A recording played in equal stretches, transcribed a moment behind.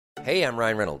Hey, I'm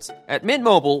Ryan Reynolds. At Mint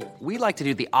Mobile, we like to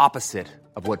do the opposite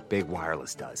of what Big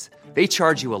Wireless does. They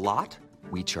charge you a lot,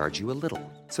 we charge you a little.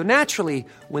 So naturally,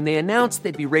 when they announced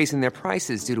they'd be raising their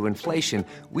prices due to inflation,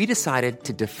 we decided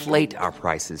to deflate our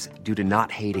prices due to not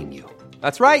hating you.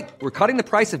 That's right. We're cutting the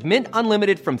price of Mint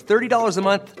Unlimited from $30 a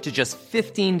month to just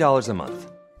 $15 a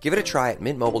month. Give it a try at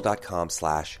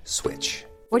mintmobile.com/switch.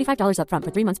 $45 up front for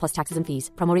 3 months plus taxes and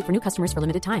fees. Promo rate for new customers for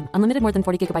limited time. Unlimited more than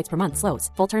 40 gigabytes per month. Slows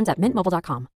full terms at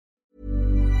mintmobile.com.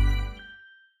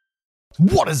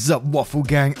 What is up, Waffle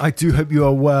Gang? I do hope you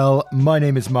are well. My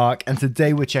name is Mark, and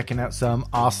today we're checking out some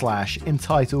r/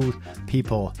 entitled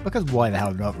people, because why the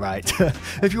hell not, right?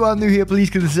 If you are new here, please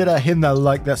consider hitting that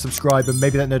like, that subscribe, and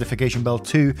maybe that notification bell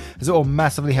too, as it all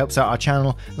massively helps out our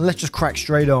channel. And let's just crack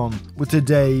straight on with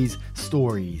today's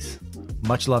stories.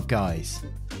 Much love, guys.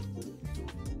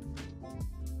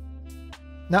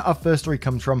 Now, our first story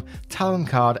comes from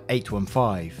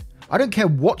TalonCard815. I don't care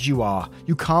what you are,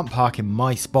 you can't park in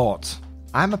my spot.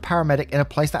 I am a paramedic in a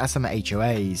place that has some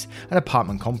HOAs and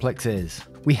apartment complexes.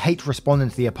 We hate responding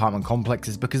to the apartment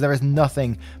complexes because there is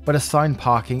nothing but assigned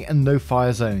parking and no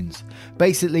fire zones.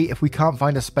 Basically, if we can't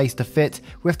find a space to fit,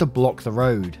 we have to block the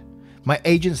road. My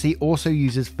agency also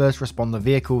uses first responder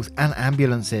vehicles and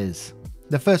ambulances.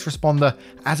 The first responder,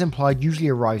 as implied, usually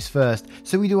arrives first,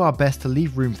 so we do our best to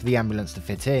leave room for the ambulance to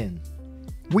fit in.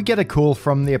 We get a call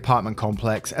from the apartment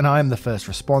complex, and I am the first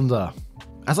responder.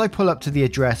 As I pull up to the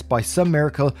address, by some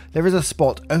miracle, there is a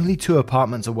spot only 2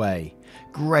 apartments away.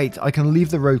 Great, I can leave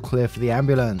the road clear for the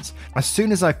ambulance. As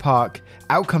soon as I park,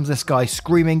 out comes this guy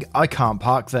screaming, I can't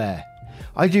park there.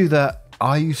 I do the,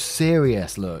 are you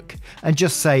serious look, and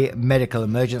just say medical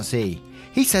emergency.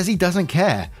 He says he doesn't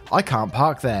care, I can't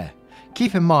park there.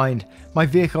 Keep in mind, my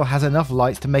vehicle has enough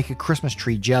lights to make a Christmas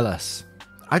tree jealous.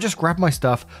 I just grab my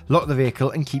stuff, lock the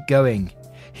vehicle, and keep going.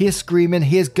 He is screaming,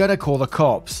 he is gonna call the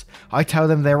cops. I tell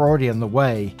them they're already on the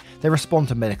way. They respond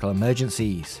to medical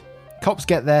emergencies. Cops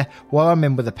get there while I'm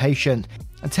in with the patient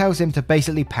and tells him to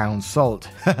basically pound salt.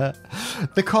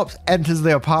 The cops enters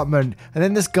the apartment, and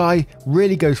then this guy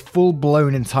really goes full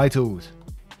blown entitled.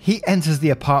 He enters the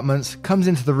apartments, comes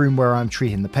into the room where I'm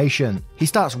treating the patient. He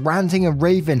starts ranting and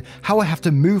raving how I have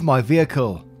to move my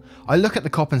vehicle. I look at the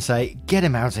cop and say, get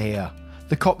him out of here.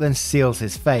 The cop then seals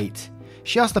his fate.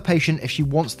 She asks the patient if she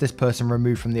wants this person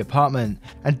removed from the apartment,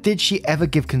 and did she ever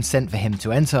give consent for him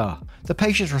to enter. The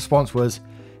patient's response was,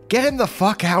 get him the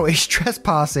fuck out, he's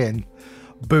trespassing.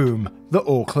 Boom, the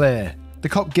all clear. The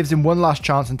cop gives him one last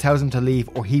chance and tells him to leave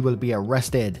or he will be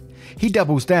arrested. He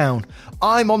doubles down,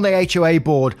 I'm on the HOA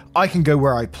board, I can go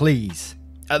where I please.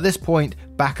 At this point,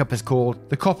 backup is called.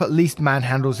 The cop at least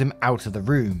manhandles him out of the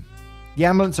room. The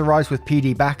ambulance arrives with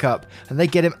PD backup, and they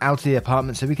get him out of the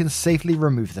apartment so we can safely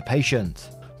remove the patient.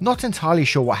 Not entirely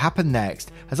sure what happened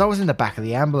next, as I was in the back of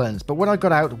the ambulance, but when I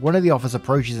got out, one of the officers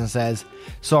approaches and says,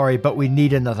 sorry, but we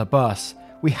need another bus.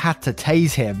 We had to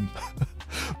tase him.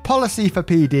 Policy for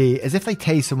PD is if they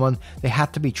tase someone, they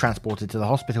had to be transported to the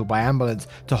hospital by ambulance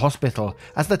to hospital,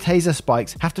 as the taser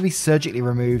spikes have to be surgically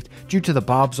removed due to the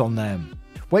barbs on them.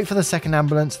 Wait for the second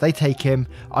ambulance, they take him,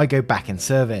 I go back in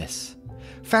service.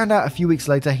 Found out a few weeks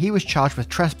later he was charged with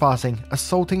trespassing,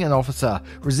 assaulting an officer,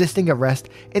 resisting arrest,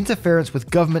 interference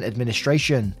with government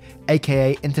administration,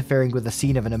 aka interfering with the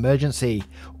scene of an emergency,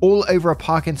 all over a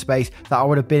parking space that I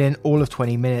would have been in all of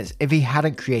 20 minutes if he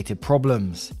hadn't created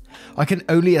problems. I can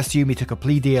only assume he took a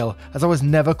plea deal, as I was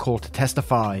never called to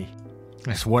testify.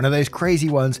 It's one of those crazy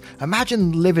ones.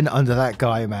 Imagine living under that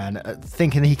guy, man,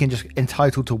 thinking he can just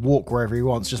entitled to walk wherever he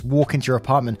wants, just walk into your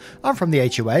apartment. I'm from the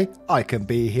HOA, I can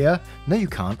be here. No, you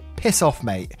can't. Piss off,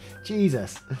 mate.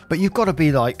 Jesus. But you've got to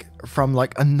be from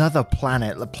another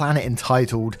planet, the planet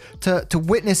entitled, to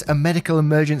witness a medical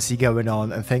emergency going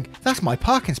on and think, that's my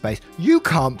parking space, you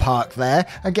can't park there,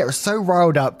 and get so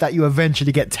riled up that you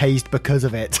eventually get tased because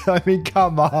of it. I mean,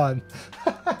 come on.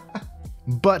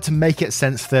 But to make it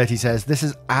sense, 30 says, this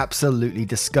is absolutely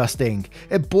disgusting.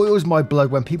 It boils my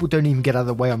blood when people don't even get out of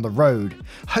the way on the road.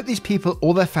 Hope these people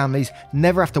or their families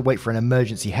never have to wait for an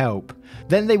emergency help.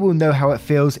 Then they will know how it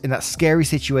feels in that scary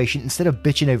situation instead of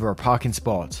bitching over a parking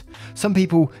spot. Some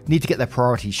people need to get their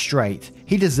priorities straight.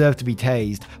 He deserved to be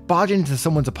tased, barging into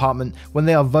someone's apartment when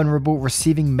they are vulnerable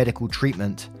receiving medical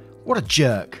treatment. What a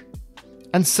jerk.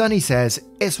 And Sunny says,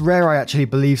 it's rare I actually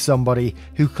believe somebody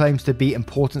who claims to be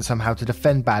important somehow to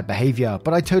defend bad behaviour,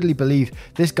 but I totally believe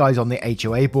this guy's on the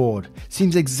HOA board.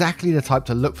 Seems exactly the type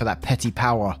to look for that petty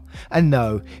power. And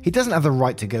no, he doesn't have the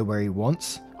right to go where he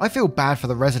wants. I feel bad for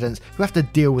the residents who have to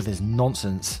deal with his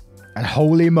nonsense. And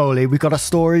holy moly, we got a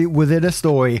story within a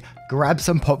story. Grab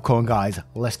some popcorn, guys.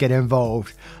 Let's get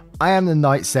involved. I Am the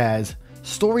Night says,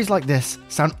 Stories like this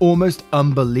sound almost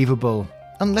unbelievable,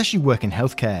 unless you work in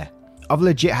healthcare. I've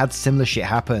legit had similar shit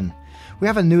happen. We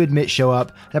have a new admit show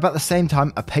up, and about the same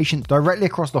time a patient directly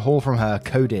across the hall from her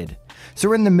coded. So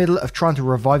we're in the middle of trying to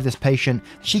revive this patient,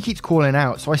 she keeps calling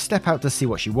out, so I step out to see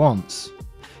what she wants.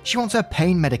 She wants her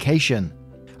pain medication.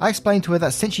 I explained to her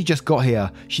that since she just got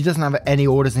here, she doesn't have any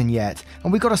orders in yet,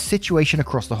 and we got a situation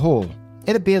across the hall.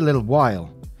 It'd be a little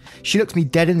while. She looks me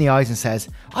dead in the eyes and says,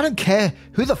 "I don't care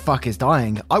who the fuck is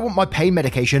dying, I want my pain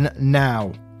medication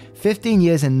now." 15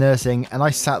 years in nursing and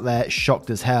I sat there shocked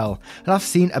as hell, and I've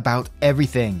seen about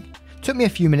everything. Took me a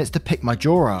few minutes to pick my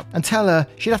jaw up and tell her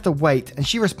she'd have to wait, and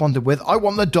she responded with, "I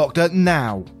want the doctor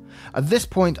now." At this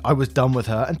point I was done with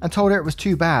her and told her it was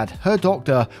too bad, her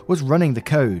doctor was running the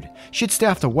code, she'd still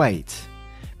have to wait.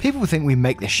 People think we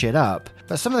make this shit up,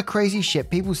 but some of the crazy shit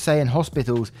people say in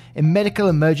hospitals in medical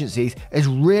emergencies is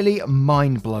really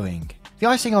mind-blowing. The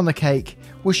icing on the cake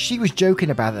was she was joking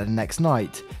about it the next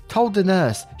night, told the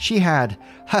nurse she had,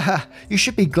 "Haha, you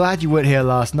should be glad you weren't here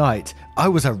last night, I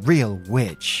was a real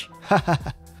witch."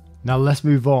 Now let's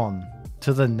move on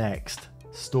to the next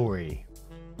story.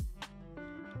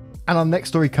 And our next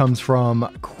story comes from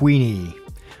Queenie.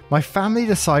 My family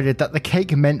decided that the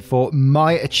cake meant for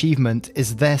my achievement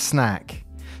is their snack.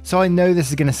 So I know this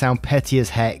is going to sound petty as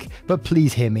heck, but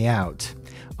please hear me out.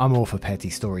 I'm all for petty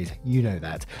stories, you know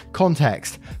that.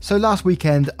 Context. So last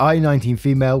weekend, I, 19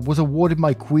 female, was awarded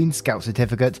my Queen Scout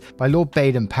certificate by Lord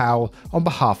Baden-Powell on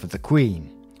behalf of the Queen,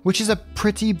 which is a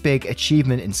pretty big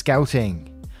achievement in scouting.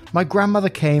 My grandmother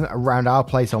came around our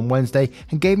place on Wednesday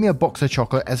and gave me a box of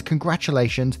chocolate as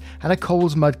congratulations and a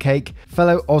Coles mud cake,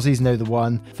 fellow Aussies know the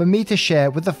one, for me to share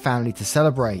with the family to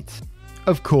celebrate.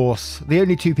 Of course, the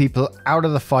only two people out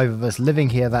of the 5 of us living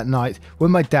here that night were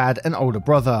my dad and older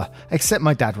brother, except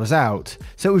my dad was out,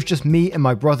 so it was just me and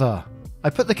my brother. I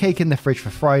put the cake in the fridge for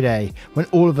Friday, when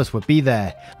all of us would be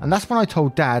there, and that's when I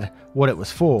told Dad what it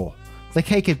was for. The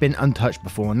cake had been untouched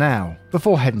before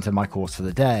heading to my course for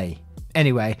the day.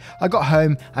 Anyway, I got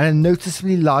home and a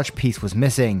noticeably large piece was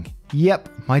missing. Yep,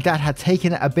 my dad had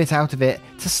taken a bit out of it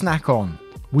to snack on.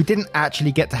 We didn't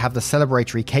actually get to have the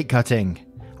celebratory cake cutting.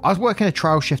 I was working a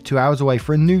trial shift 2 hours away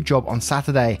for a new job on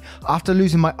Saturday after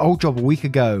losing my old job a week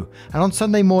ago, and on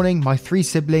Sunday morning my 3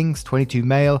 siblings, 22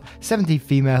 male, 17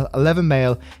 female, 11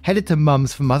 male, headed to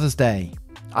Mum's for Mother's Day.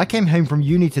 I came home from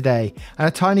uni today and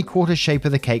a tiny quarter shape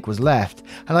of the cake was left,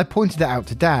 and I pointed it out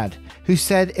to Dad, who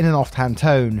said in an offhand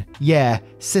tone, "Yeah,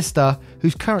 sister,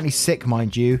 who's currently sick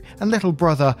mind you, and little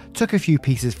brother took a few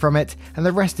pieces from it and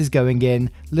the rest is going in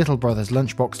little brother's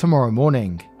lunchbox tomorrow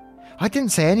morning." I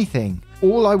didn't say anything.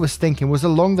 All I was thinking was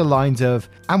along the lines of,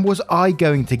 and was I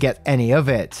going to get any of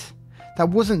it? That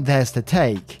wasn't theirs to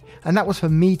take, and that was for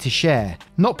me to share,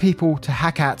 not people to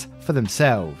hack at for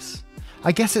themselves.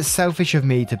 I guess it's selfish of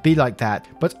me to be like that,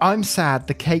 but I'm sad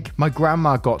the cake my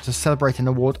grandma got to celebrate an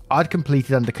award I'd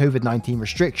completed under COVID-19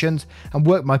 restrictions and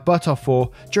worked my butt off for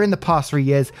during the past 3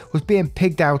 years was being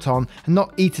pigged out on and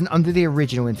not eaten under the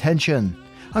original intention.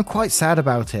 I'm quite sad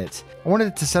about it. I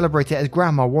wanted to celebrate it as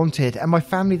grandma wanted, and my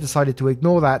family decided to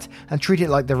ignore that and treat it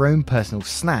like their own personal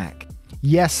snack.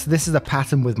 Yes, this is a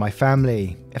pattern with my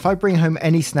family. If I bring home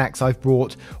any snacks I've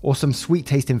brought or some sweet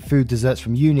tasting food desserts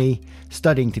from uni,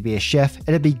 studying to be a chef,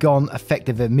 it'll be gone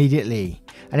effective immediately.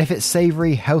 And if it's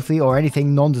savoury, healthy or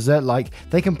anything non-dessert like,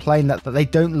 they complain that they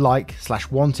don't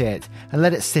like/want it and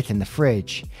let it sit in the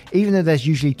fridge. Even though there's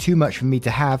usually too much for me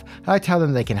to have, I tell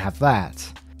them they can have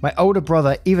that. My older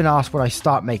brother even asked when I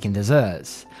start making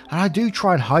desserts. And I do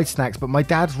try and hide snacks, but my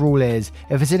dad's rule is,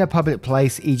 if it's in a public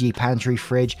place, e.g. pantry,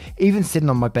 fridge, even sitting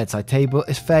on my bedside table,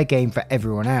 it's fair game for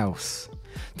everyone else.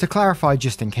 To clarify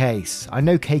just in case, I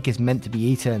know cake is meant to be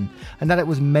eaten, and that it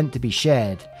was meant to be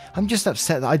shared. I'm just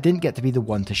upset that I didn't get to be the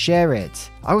one to share it.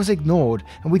 I was ignored,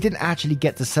 and we didn't actually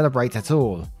get to celebrate at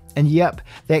all. And yep,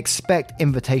 they expect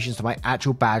invitations to my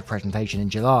actual bad presentation in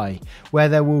July, where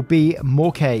there will be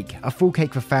more cake, a full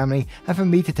cake for family, and for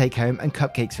me to take home, and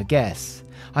cupcakes for guests.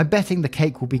 I'm betting the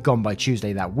cake will be gone by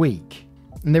Tuesday that week.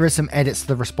 And there is some edits to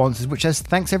the responses which says,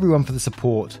 "Thanks everyone for the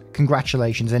support,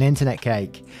 congratulations and internet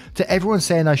cake." To everyone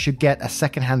saying I should get a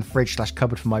second-hand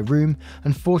fridge/cupboard for my room,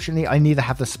 unfortunately I neither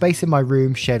have the space in my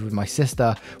room shared with my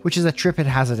sister, which is a tripping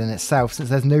hazard in itself since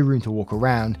there's no room to walk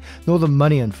around, nor the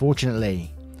money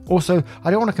unfortunately. Also,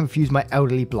 I don't want to confuse my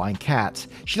elderly blind cat,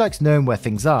 she likes knowing where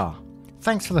things are.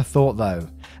 Thanks for the thought though.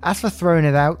 As for throwing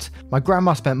it out, my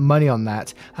grandma spent money on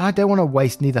that, and I don't want to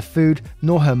waste neither food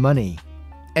nor her money.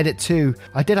 Edit 2,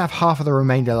 I did have half of the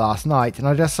remainder last night, and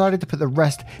I decided to put the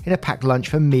rest in a packed lunch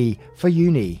for me for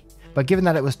uni. but given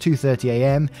that it was 2:30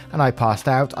 AM and I passed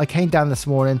out, I came down this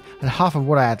morning and half of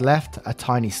what I had left, a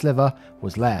tiny sliver,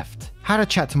 was left. Had a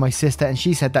chat to my sister and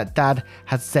she said that Dad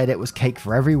had said it was cake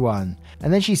for everyone.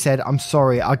 And then she said, I'm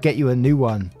sorry, I'll get you a new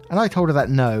one. And I told her that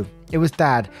no, it was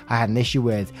Dad I had an issue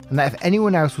with, and that if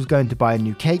anyone else was going to buy a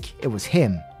new cake, it was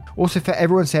him. Also, for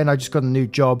everyone saying I just got a new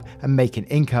job and making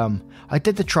income, I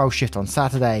did the trial shift on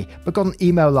Saturday, but got an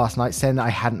email last night saying that I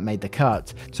hadn't made the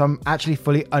cut, so I'm actually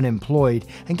fully unemployed,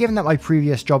 and given that my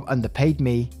previous job underpaid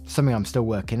me, something I'm still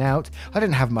working out, I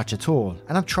don't have much at all,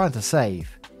 and I'm trying to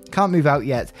save. Can't move out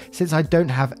yet, since I don't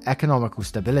have economical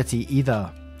stability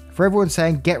either. For everyone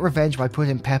saying get revenge by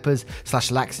putting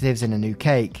peppers/laxatives in a new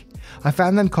cake, I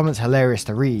found them comments hilarious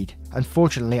to read.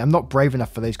 Unfortunately, I'm not brave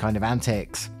enough for those kind of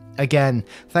antics. Again,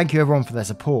 thank you everyone for their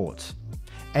support.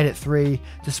 Edit 3,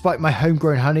 despite my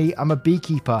homegrown honey, I'm a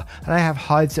beekeeper and I have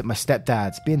hives at my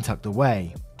stepdad's being tucked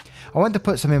away. I went to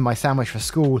put some in my sandwich for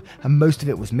school and most of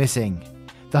it was missing.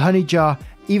 The honey jar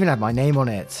even had my name on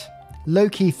it.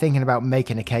 Low-key thinking about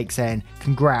making a cake saying,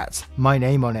 congrats, my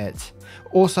name on it.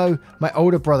 Also, my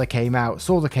older brother came out,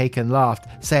 saw the cake and laughed,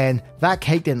 saying, that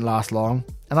cake didn't last long.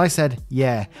 And I said,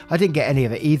 yeah, I didn't get any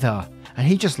of it either. And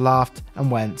he just laughed and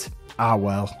went, ah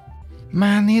well.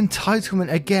 Man, the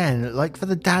entitlement again, like for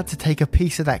the dad to take a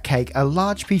piece of that cake, a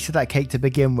large piece of that cake to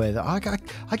begin with.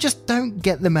 I just don't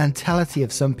get the mentality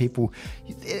of some people.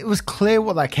 It was clear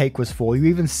what that cake was for. You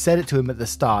even said it to him at the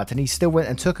start and he still went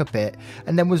and took a bit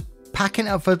and then was packing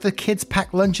up for the kids'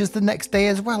 packed lunches the next day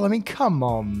as well. I mean, come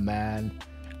on, man.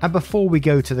 And before we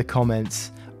go to the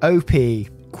comments, OP,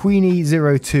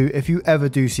 Queenie02, if you ever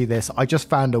do see this, I just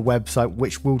found a website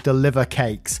which will deliver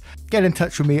cakes. Get in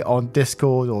touch with me on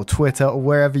Discord or Twitter or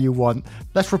wherever you want.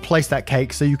 Let's replace that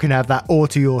cake so you can have that all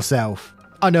to yourself.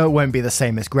 I know it won't be the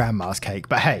same as Grandma's cake,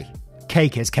 but hey,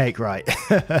 cake is cake, right?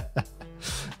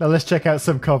 Now let's check out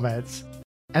some comments.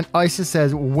 And Isa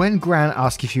says, when Gran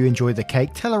asks if you enjoyed the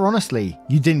cake, tell her honestly,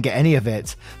 you didn't get any of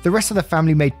it. The rest of the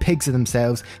family made pigs of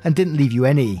themselves and didn't leave you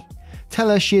any. Tell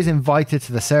her she is invited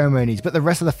to the ceremonies, but the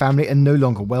rest of the family are no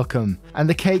longer welcome. And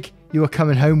the cake you are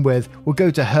coming home with will go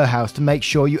to her house to make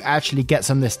sure you actually get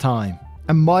some this time.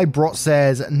 And my Brot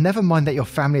says, never mind that your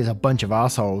family is a bunch of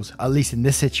assholes, at least in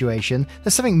this situation,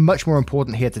 there's something much more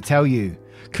important here to tell you.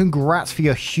 Congrats for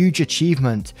your huge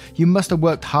achievement. You must have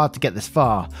worked hard to get this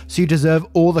far, so you deserve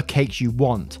all the cakes you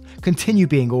want. Continue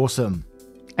being awesome.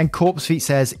 And Corpse Feet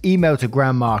says, email to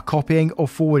Grandma, copying or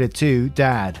forwarded to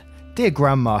Dad. Dear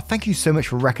Grandma, thank you so much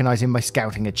for recognising my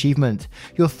scouting achievement.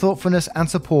 Your thoughtfulness and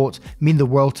support mean the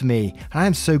world to me, and I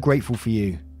am so grateful for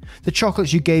you. The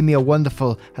chocolates you gave me are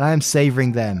wonderful, and I am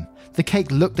savouring them. The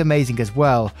cake looked amazing as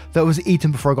well, though it was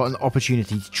eaten before I got an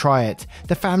opportunity to try it.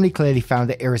 The family clearly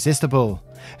found it irresistible.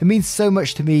 It means so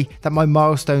much to me that my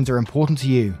milestones are important to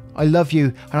you. I love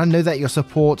you, and I know that your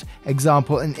support,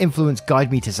 example, and influence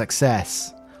guide me to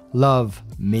success. Love,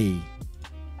 me.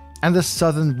 And the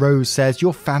Southern Rose says,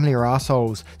 your family are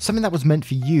assholes. Something that was meant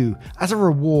for you, as a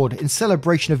reward in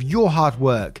celebration of your hard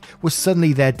work, was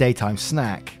suddenly their daytime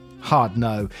snack. Hard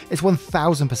no, it's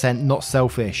 1000% not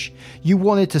selfish. You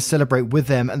wanted to celebrate with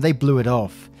them and they blew it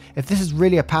off. If this is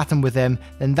really a pattern with them,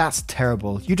 then that's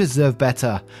terrible. You deserve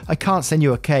better. I can't send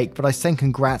you a cake, but I send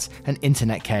congrats and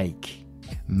internet cake.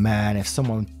 Man, if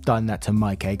someone done that to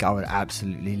my cake, I would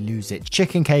absolutely lose it.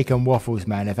 Chicken cake and waffles,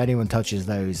 man, if anyone touches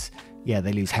those, yeah,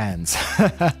 they lose hands.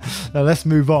 Now let's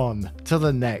move on to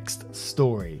the next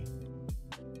story.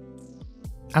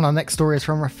 And our next story is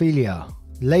from Raphaelia.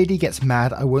 Lady gets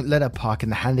mad I won't let her park in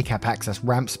the handicap access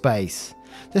ramp space.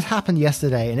 This happened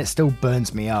yesterday and it still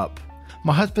burns me up.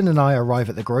 My husband and I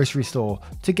arrive at the grocery store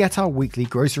to get our weekly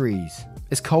groceries.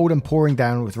 It's cold and pouring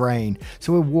down with rain,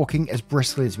 so we're walking as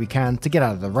briskly as we can to get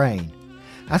out of the rain.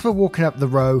 As we're walking up the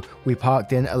row we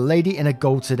parked in, a lady in a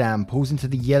gold sedan pulls into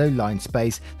the yellow line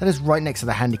space that is right next to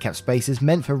the handicap spaces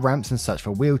meant for ramps and such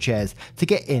for wheelchairs to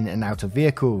get in and out of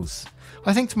vehicles.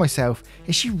 I think to myself,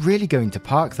 is she really going to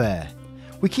park there?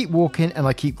 We keep walking and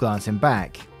I keep glancing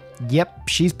back. Yep,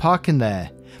 she's parking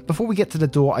there. Before we get to the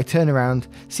door, I turn around,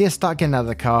 see her start getting out of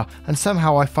the car, and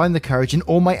somehow I find the courage in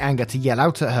all my anger to yell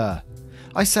out at her.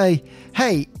 I say,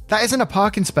 hey, that isn't a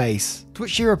parking space. To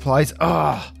which she replies,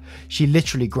 ugh. She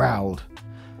literally growled.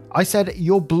 I said,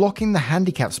 you're blocking the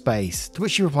handicap space. To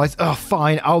which she replies, oh,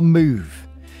 fine, I'll move.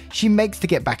 She makes to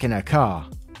get back in her car.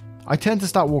 I turn to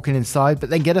start walking inside, but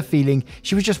then get a feeling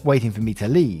she was just waiting for me to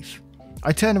leave.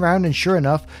 I turn around and sure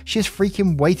enough, she is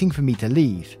freaking waiting for me to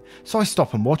leave. So I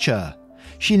stop and watch her.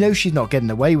 She knows she's not getting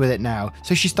away with it now,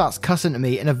 so she starts cussing at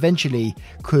me and eventually,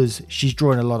 cause she's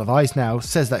drawing a lot of ice now,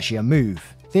 says that she'll move.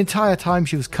 The entire time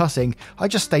she was cussing, I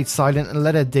just stayed silent and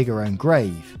let her dig her own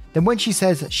grave. Then when she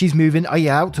says she's moving, I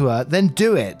yell out to her, then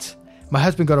do it! My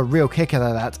husband got a real kick out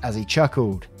of that as he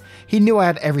chuckled. He knew I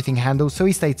had everything handled, so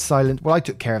he stayed silent while I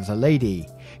took care of the lady.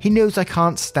 He knows I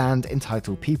can't stand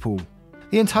entitled people.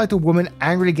 The entitled woman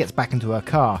angrily gets back into her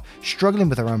car, struggling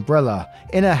with her umbrella.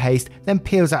 In her haste, then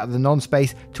peels out of the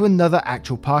non-space to another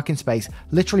actual parking space,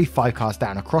 literally 5 cars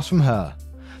down across from her.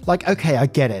 Like, okay, I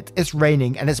get it, it's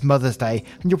raining and it's Mother's Day,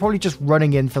 and you're probably just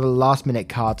running in for the last minute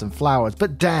cards and flowers,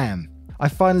 but damn! I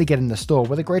finally get in the store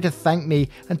where the grader thanked me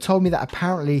and told me that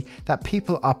apparently that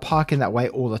people are parking that way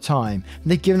all the time, and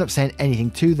they've given up saying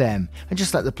anything to them, and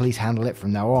just let the police handle it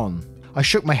from now on. I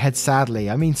shook my head sadly.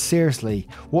 I mean, seriously,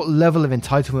 what level of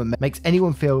entitlement makes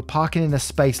anyone feel parking in a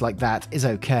space like that is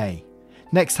okay?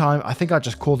 Next time, I think I'll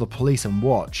just call the police and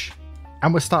watch.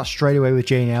 And we'll start straight away with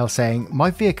Jane L saying, my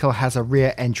vehicle has a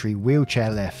rear entry wheelchair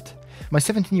lift. My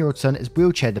 17-year-old son is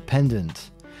wheelchair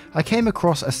dependent. I came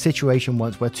across a situation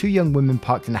once where 2 young women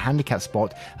parked in a handicapped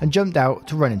spot and jumped out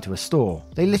to run into a store.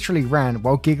 They literally ran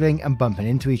while giggling and bumping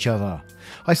into each other.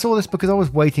 I saw this because I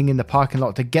was waiting in the parking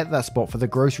lot to get that spot for the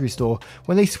grocery store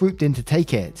when they swooped in to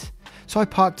take it. So I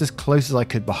parked as close as I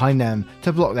could behind them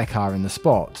to block their car in the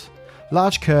spot.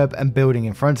 Large curb and building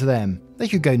in front of them. They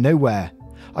could go nowhere.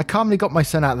 I calmly got my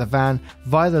son out of the van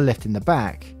via the lift in the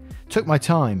back. Took my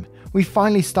time. We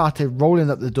finally started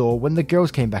rolling up the door when the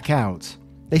girls came back out.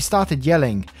 They started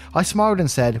yelling. I smiled and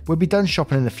said we'll be done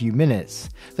shopping in a few minutes.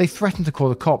 They threatened to call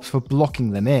the cops for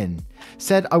blocking them in.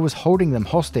 Said I was holding them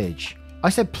hostage. I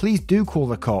said please do call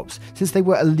the cops since they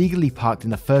were illegally parked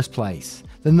in the first place.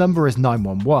 The number is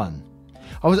 911.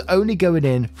 I was only going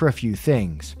in for a few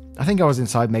things. I think I was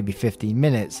inside maybe 15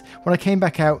 minutes. When I came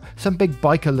back out, some big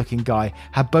biker looking guy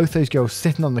had both those girls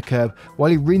sitting on the curb while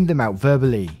he reamed them out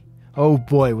verbally. Oh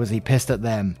boy, was he pissed at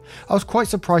them. I was quite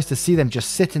surprised to see them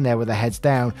just sitting there with their heads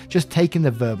down, just taking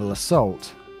the verbal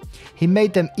assault. He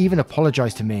made them even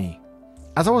apologise to me.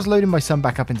 As I was loading my son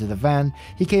back up into the van,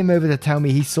 he came over to tell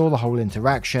me he saw the whole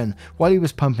interaction while he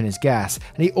was pumping his gas,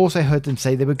 and he also heard them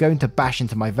say they were going to bash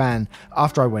into my van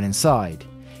after I went inside.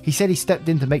 He said he stepped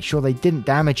in to make sure they didn't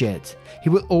damage it. He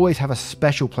will always have a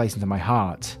special place into my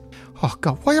heart. Oh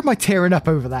god, why am I tearing up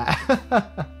over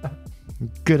that?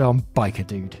 Good on biker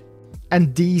dude.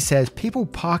 And D says people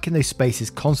park in those spaces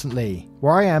constantly.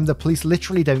 Where I am, the police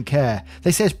literally don't care.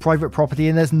 They say it's private property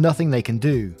and there's nothing they can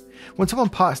do. When someone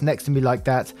parks next to me like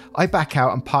that, I back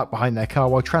out and park behind their car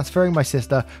while transferring my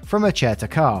sister from her chair to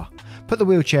car. Put the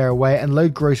wheelchair away and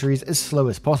load groceries as slow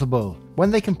as possible.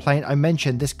 When they complain, I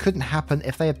mention this couldn't happen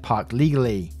if they had parked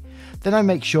legally. Then I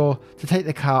make sure to take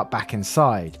the car back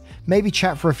inside. Maybe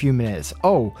chat for a few minutes.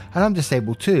 Oh, and I'm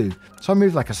disabled too, so I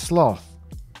move like a sloth.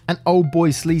 An old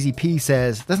boy Sleazy P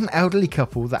says there's an elderly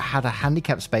couple that had a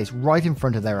handicapped space right in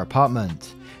front of their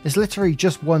apartment. It's literally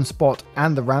just one spot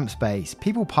and the ramp space.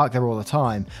 People park there all the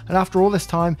time, and after all this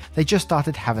time, they just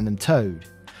started having them towed.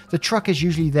 The truck is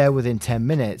usually there within 10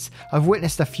 minutes. I've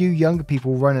witnessed a few younger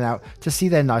people running out to see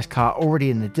their nice car already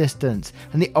in the distance,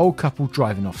 and the old couple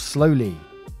driving off slowly.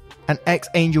 And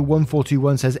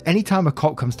XAngel1421 says anytime a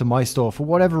cop comes to my store for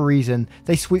whatever reason,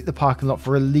 they sweep the parking lot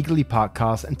for illegally parked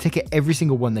cars and ticket every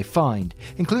single one they find,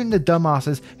 including the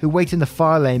dumbasses who wait in the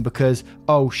fire lane because,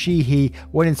 oh, he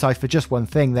went inside for just one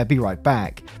thing, they'll be right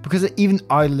back, because even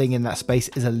idling in that space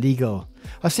is illegal.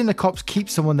 I've seen the cops keep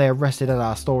someone they arrested at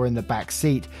our store in the back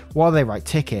seat while they write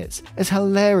tickets. It's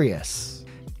hilarious.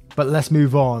 But let's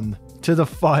move on to the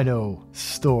final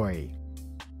story.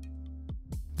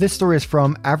 This story is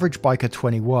from Average Biker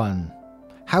 21.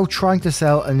 How trying to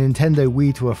sell a Nintendo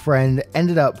Wii to a friend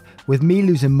ended up with me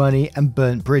losing money and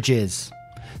burnt bridges.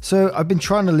 So I've been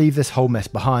trying to leave this whole mess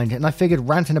behind, and I figured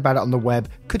ranting about it on the web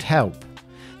could help.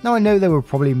 Now I know there were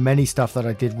probably many stuff that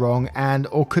I did wrong and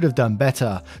or could have done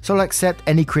better, so I'll accept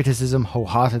any criticism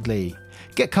wholeheartedly.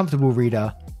 Get comfortable,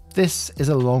 reader. This is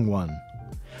a long one.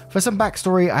 For some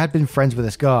backstory, I had been friends with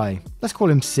this guy, let's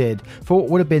call him Sid, for what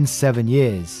would have been 7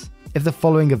 years, if the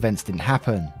following events didn't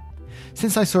happen.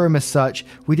 Since I saw him as such,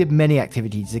 we did many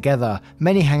activities together,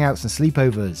 many hangouts and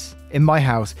sleepovers. In my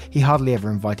house, he hardly ever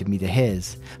invited me to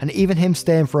his, and even him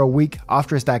staying for a week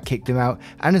after his dad kicked him out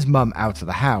and his mum out of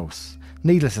the house.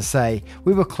 Needless to say,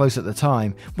 we were close at the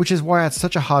time, which is why I had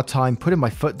such a hard time putting my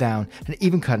foot down and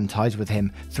even cutting ties with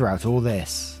him throughout all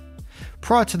this.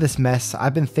 Prior to this mess,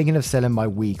 I'd been thinking of selling my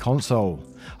Wii console,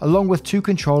 along with 2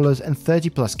 controllers and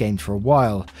 30 plus games for a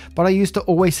while, but I used to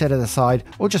always set it aside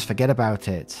or just forget about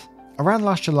it. Around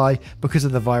last July, because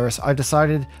of the virus, I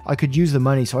decided I could use the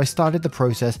money, so I started the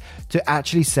process to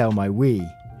actually sell my Wii.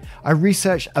 I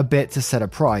researched a bit to set a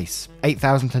price,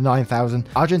 8,000 to 9,000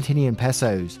 Argentinian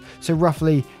pesos, so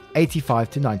roughly $85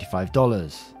 to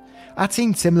 $95. I'd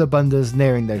seen similar bundles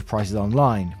nearing those prices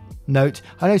online. Note,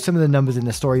 I know some of the numbers in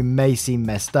the story may seem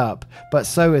messed up, but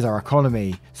so is our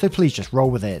economy, so please just roll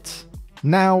with it.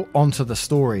 Now onto the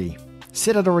story.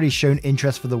 Sid had already shown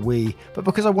interest for the Wii, but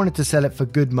because I wanted to sell it for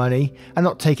good money and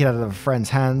not take it out of a friend's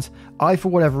hands, I for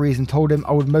whatever reason told him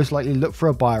I would most likely look for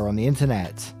a buyer on the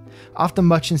internet. After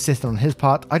much insisting on his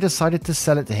part, I decided to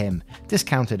sell it to him,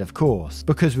 discounted of course,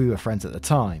 because we were friends at the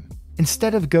time.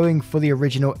 Instead of going for the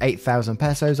original 8,000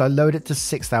 pesos, I lowered it to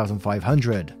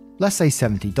 6,500, let's say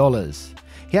 $70.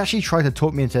 He actually tried to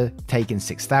talk me into taking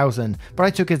 6,000, but I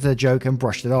took it as a joke and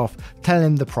brushed it off, telling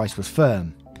him the price was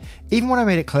firm. Even when I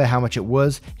made it clear how much it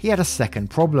was, he had a second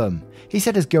problem. He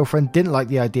said his girlfriend didn't like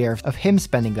the idea of him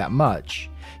spending that much.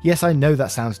 Yes, I know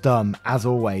that sounds dumb, as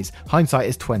always, hindsight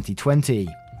is 2020.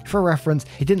 For reference,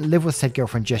 he didn't live with said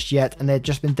girlfriend just yet and they had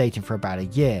just been dating for about a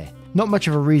year. Not much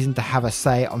of a reason to have a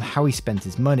say on how he spent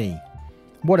his money.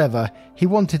 Whatever, he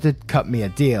wanted to cut me a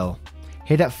deal.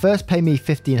 He'd at first pay me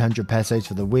 1,500 pesos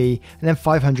for the Wii and then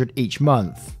 500 each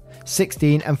month,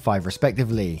 16 and 5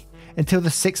 respectively, until the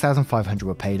 6,500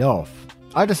 were paid off.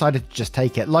 I decided to just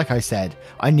take it, like I said,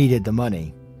 I needed the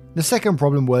money. The second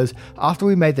problem was, after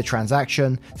we made the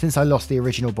transaction, since I lost the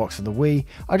original box of the Wii,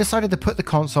 I decided to put the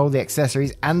console, the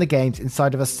accessories and the games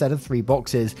inside of a set of 3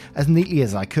 boxes as neatly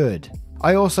as I could.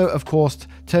 I also, of course,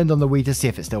 turned on the Wii to see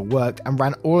if it still worked and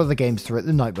ran all of the games through it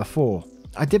the night before.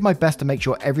 I did my best to make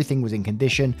sure everything was in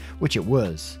condition, which it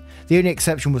was. The only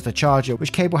exception was the charger,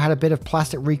 which cable had a bit of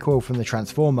plastic recoil from the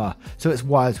transformer, so its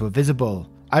wires were visible.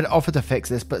 I'd offered to fix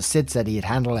this, but Sid said he'd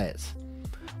handle it.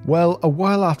 Well, a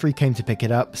while after he came to pick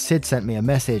it up, Sid sent me a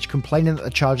message complaining that the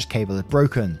charger's cable had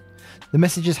broken. The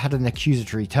messages had an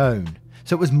accusatory tone,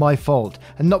 so it was my fault,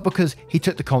 and not because he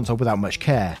took the console without much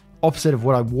care, opposite of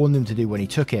what I warned him to do when he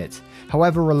took it.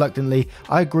 However, reluctantly,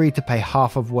 I agreed to pay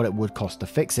half of what it would cost to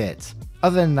fix it.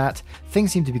 Other than that,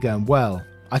 things seemed to be going well.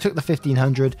 I took the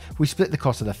 1,500, we split the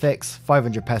cost of the fix,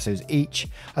 500 pesos each.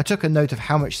 I took a note of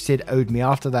how much Sid owed me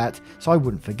after that, so I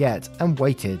wouldn't forget, and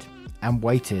waited, and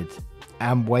waited,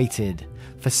 and waited,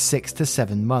 for 6 to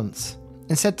 7 months.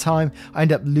 In said time, I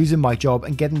ended up losing my job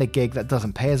and getting a gig that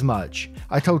doesn't pay as much.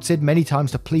 I told Sid many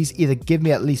times to please either give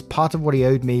me at least part of what he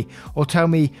owed me, or tell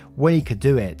me when he could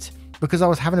do it, because I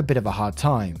was having a bit of a hard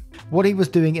time. What he was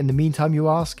doing in the meantime, you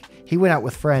ask? He went out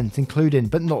with friends, including,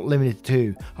 but not limited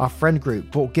to, our friend group,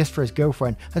 bought gifts for his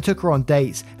girlfriend and took her on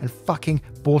dates, and fucking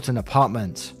bought an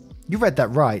apartment. You read that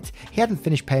right, he hadn't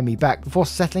finished paying me back before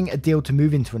settling a deal to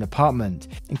move into an apartment,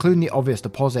 including the obvious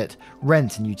deposit,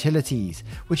 rent and utilities,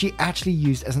 which he actually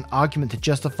used as an argument to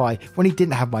justify when he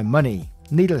didn't have my money.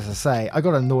 Needless to say, I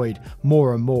got annoyed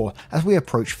more and more as we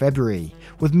approached February,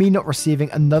 with me not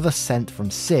receiving another cent from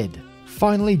Sid.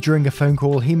 Finally, during a phone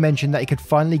call, he mentioned that he could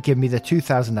finally give me the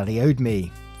 2,000 that he owed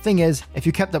me. Thing is, if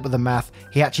you kept up with the math,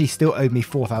 he actually still owed me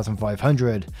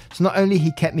 4,500. So not only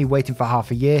he kept me waiting for half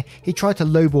a year, he tried to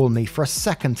lowball me for a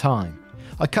second time.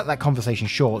 I cut that conversation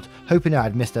short, hoping I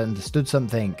had misunderstood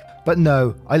something. But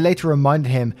no, I later reminded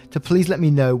him to please let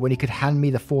me know when he could hand me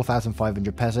the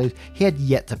 4,500 pesos he had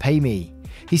yet to pay me.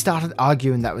 He started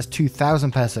arguing that was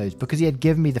 2,000 pesos because he had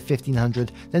given me the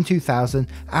 1,500, then 2,000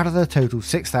 out of the total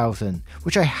 6,000,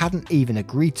 which I hadn't even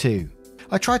agreed to.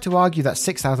 I tried to argue that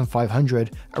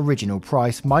 6,500 original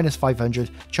price minus 500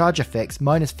 charger fix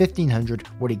minus 1,500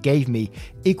 what he gave me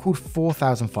equaled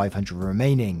 4,500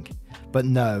 remaining. But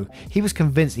no, he was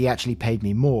convinced he actually paid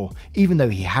me more, even though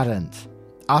he hadn't.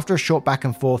 After a short back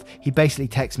and forth, he basically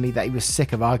texted me that he was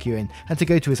sick of arguing and to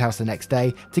go to his house the next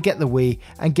day to get the Wii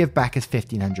and give back his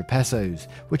 1,500 pesos,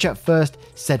 which at first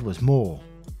said was more.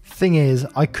 Thing is,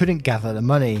 I couldn't gather the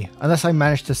money unless I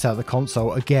managed to sell the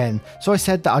console again, so I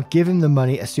said that I'd give him the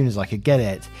money as soon as I could get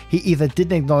it. He either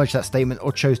didn't acknowledge that statement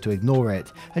or chose to ignore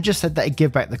it, and just said that he'd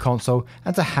give back the console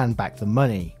and to hand back the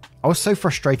money. I was so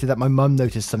frustrated that my mum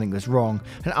noticed something was wrong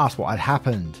and asked what had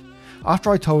happened.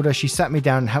 After I told her, she sat me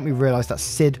down and helped me realise that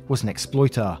Sid was an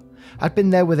exploiter. I'd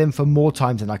been there with him for more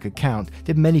times than I could count,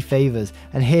 did many favours,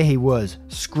 and here he was,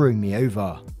 screwing me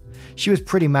over. She was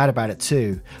pretty mad about it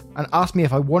too, and asked me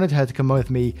if I wanted her to come with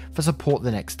me for support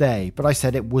the next day, but I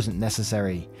said it wasn't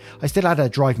necessary. I still had her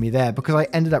drive me there because I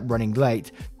ended up running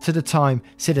late to the time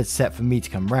Sid had set for me to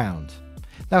come round.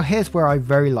 Now here's where I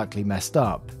very likely messed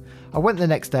up. I went the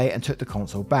next day and took the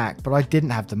console back, but I didn't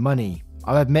have the money.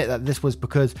 I'll admit that this was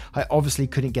because I obviously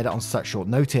couldn't get it on such short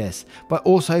notice, but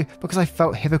also because I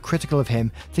felt hypocritical of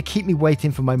him to keep me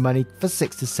waiting for my money for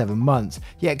 6 to 7 months,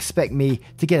 yet expect me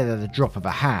to get it at the drop of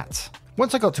a hat.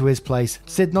 Once I got to his place,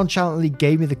 Sid nonchalantly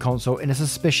gave me the console in a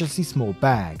suspiciously small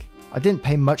bag. I didn't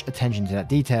pay much attention to that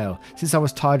detail, since I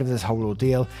was tired of this whole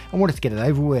ordeal and wanted to get it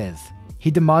over with. He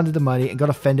demanded the money and got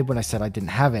offended when I said I didn't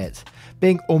have it.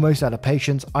 Being almost out of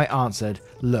patience, I answered,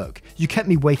 "Look, you kept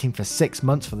me waiting for 6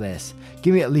 months for this.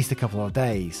 Give me at least a couple of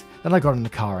days." Then I got in the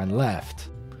car and left.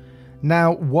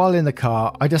 Now, while in the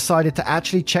car, I decided to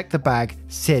actually check the bag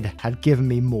Sid had given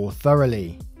me more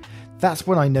thoroughly. That's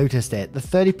when I noticed it. The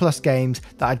 30 plus games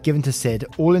that I'd given to Sid,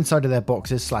 all inside of their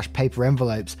boxes / paper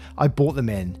envelopes I bought them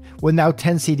in, were now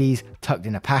 10 CDs tucked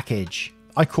in a package.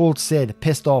 I called Sid,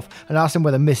 pissed off, and asked him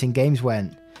where the missing games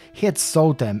went. He had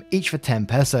sold them, each for 10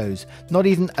 pesos, not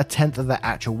even a tenth of their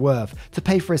actual worth, to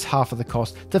pay for his half of the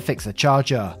cost to fix the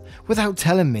charger, without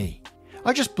telling me.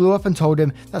 I just blew up and told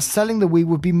him that selling the Wii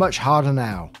would be much harder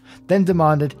now, then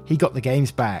demanded he got the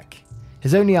games back.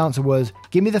 His only answer was,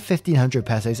 "Give me the 1500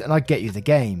 pesos and I'll get you the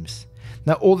games."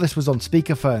 Now all this was on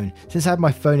speakerphone, since I had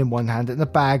my phone in one hand and the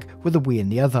bag with the Wii in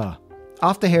the other.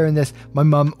 After hearing this, my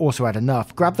mum also had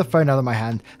enough, grabbed the phone out of my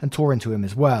hand and tore into him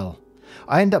as well.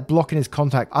 I ended up blocking his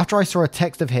contact after I saw a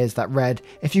text of his that read,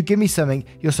 "If you give me something,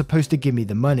 you're supposed to give me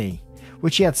the money,"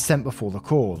 which he had sent before the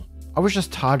call. I was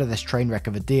just tired of this train wreck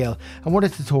of a deal and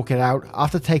wanted to talk it out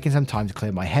after taking some time to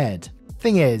clear my head.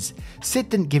 Thing is, Sid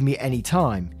didn't give me any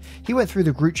time. He went through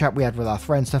the group chat we had with our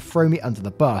friends to throw me under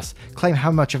the bus, claim how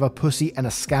much of a pussy and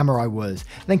a scammer I was,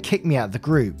 and then kick me out of the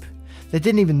group. They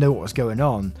didn't even know what was going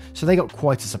on, so they got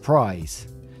quite a surprise.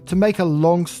 To make a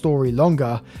long story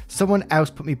longer, someone else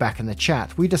put me back in the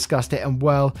chat. We discussed it and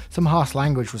well, some harsh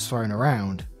language was thrown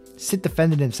around. Sid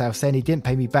defended himself, saying he didn't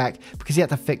pay me back because he had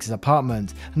to fix his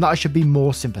apartment and that I should be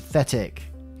more sympathetic.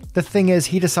 The thing is,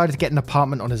 he decided to get an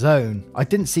apartment on his own. I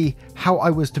didn't see how I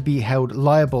was to be held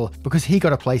liable because he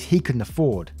got a place he couldn't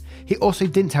afford. He also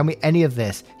didn't tell me any of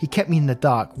this. He kept me in the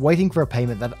dark, waiting for a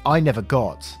payment that I never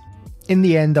got. In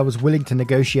the end, I was willing to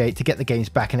negotiate to get the games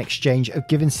back in exchange of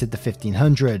giving Sid the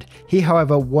 1500. He,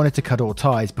 however, wanted to cut all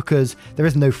ties because there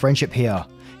is no friendship here.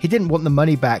 He didn't want the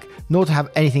money back, nor to have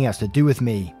anything else to do with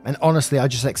me. And honestly, I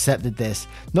just accepted this,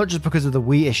 not just because of the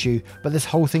Wii issue, but this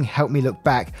whole thing helped me look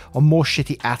back on more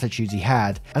shitty attitudes he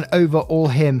had, and overall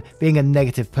him being a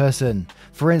negative person.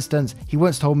 For instance, he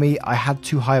once told me I had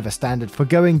too high of a standard for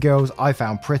going girls I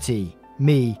found pretty.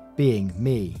 Me being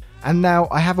me. And now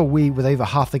I have a Wii with over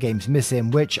half the games missing,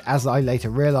 which, as I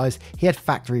later realised, he had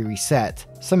factory reset.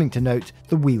 Something to note,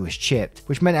 the Wii was chipped,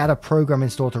 which meant it had a program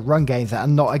installed to run games that are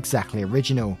not exactly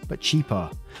original, but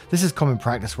cheaper. This is common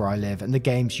practice where I live, and the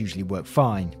games usually work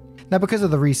fine. Now because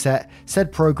of the reset,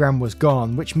 said program was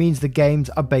gone, which means the games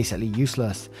are basically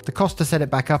useless. The cost to set it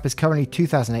back up is currently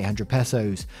 2,800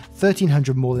 pesos,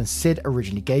 1,300 more than Sid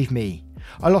originally gave me.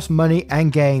 I lost money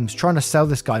and games trying to sell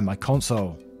this guy my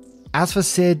console. As for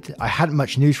Sid, I hadn't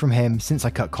much news from him since I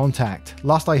cut contact.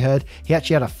 Last I heard, he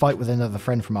actually had a fight with another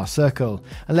friend from our circle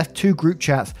and left 2 group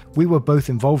chats we were both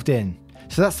involved in.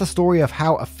 So that's the story of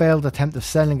how a failed attempt of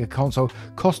selling a console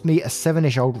cost me a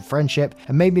 7-ish old friendship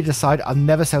and made me decide I'd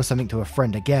never sell something to a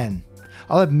friend again.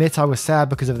 I'll admit I was sad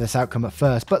because of this outcome at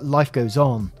first, but life goes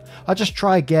on. I'll just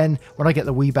try again when I get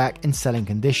the Wii back in selling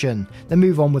condition, then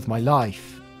move on with my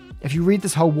life. If you read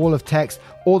this whole wall of text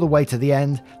all the way to the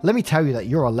end, let me tell you that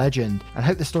you're a legend, and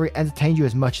hope the story entertained you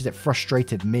as much as it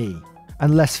frustrated me.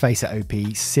 And let's face it,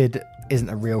 OP, Sid isn't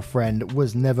a real friend,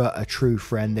 was never a true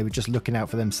friend. They were just looking out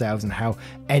for themselves and how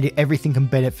everything can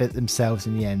benefit themselves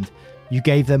in the end. You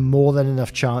gave them more than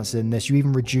enough chances in this. You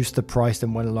even reduced the price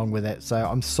and went along with it. So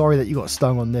I'm sorry that you got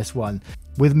stung on this one.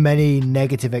 With many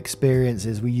negative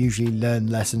experiences, we usually learn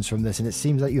lessons from this, and it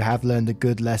seems like you have learned a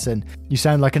good lesson. You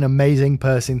sound like an amazing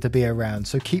person to be around,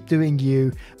 so keep doing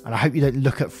you, and I hope you don't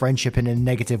look at friendship in a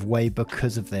negative way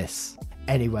because of this.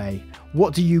 Anyway,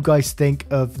 what do you guys think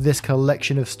of this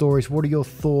collection of stories? What are your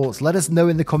thoughts? Let us know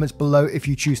in the comments below if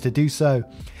you choose to do so.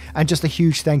 And just a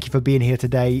huge thank you for being here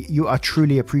today. You are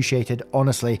truly appreciated.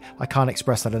 Honestly, I can't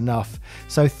express that enough.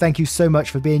 So thank you so much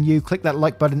for being you. Click that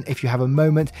like button if you have a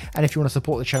moment. And if you want to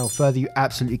support the channel further, you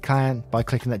absolutely can by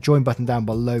clicking that join button down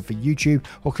below for YouTube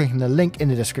or clicking the link in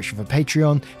the description for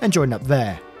Patreon and join up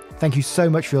there. Thank you so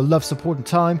much for your love, support and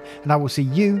time. And I will see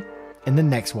you in the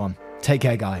next one. Take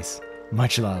care, guys.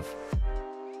 Much love.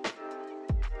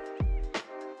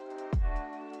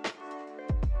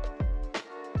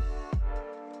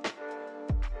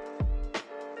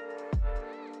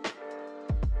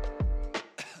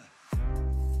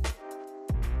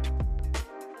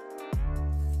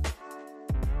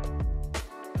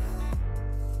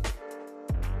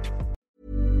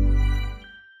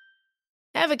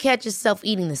 Ever catch yourself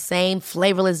eating the same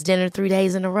flavorless dinner 3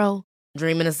 days in a row?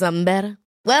 Dreaming of something better?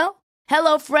 Well,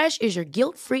 HelloFresh is your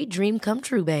guilt-free dream come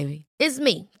true, baby. It's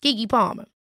me, Keke Palmer.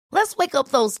 Let's wake up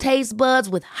those taste buds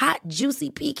with hot, juicy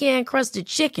pecan-crusted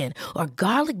chicken or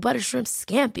garlic butter shrimp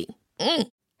scampi.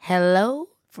 Hello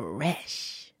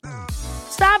Fresh.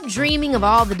 Stop dreaming of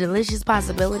all the delicious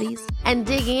possibilities and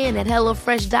dig in at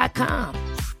HelloFresh.com.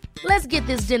 Let's get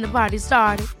this dinner party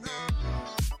started.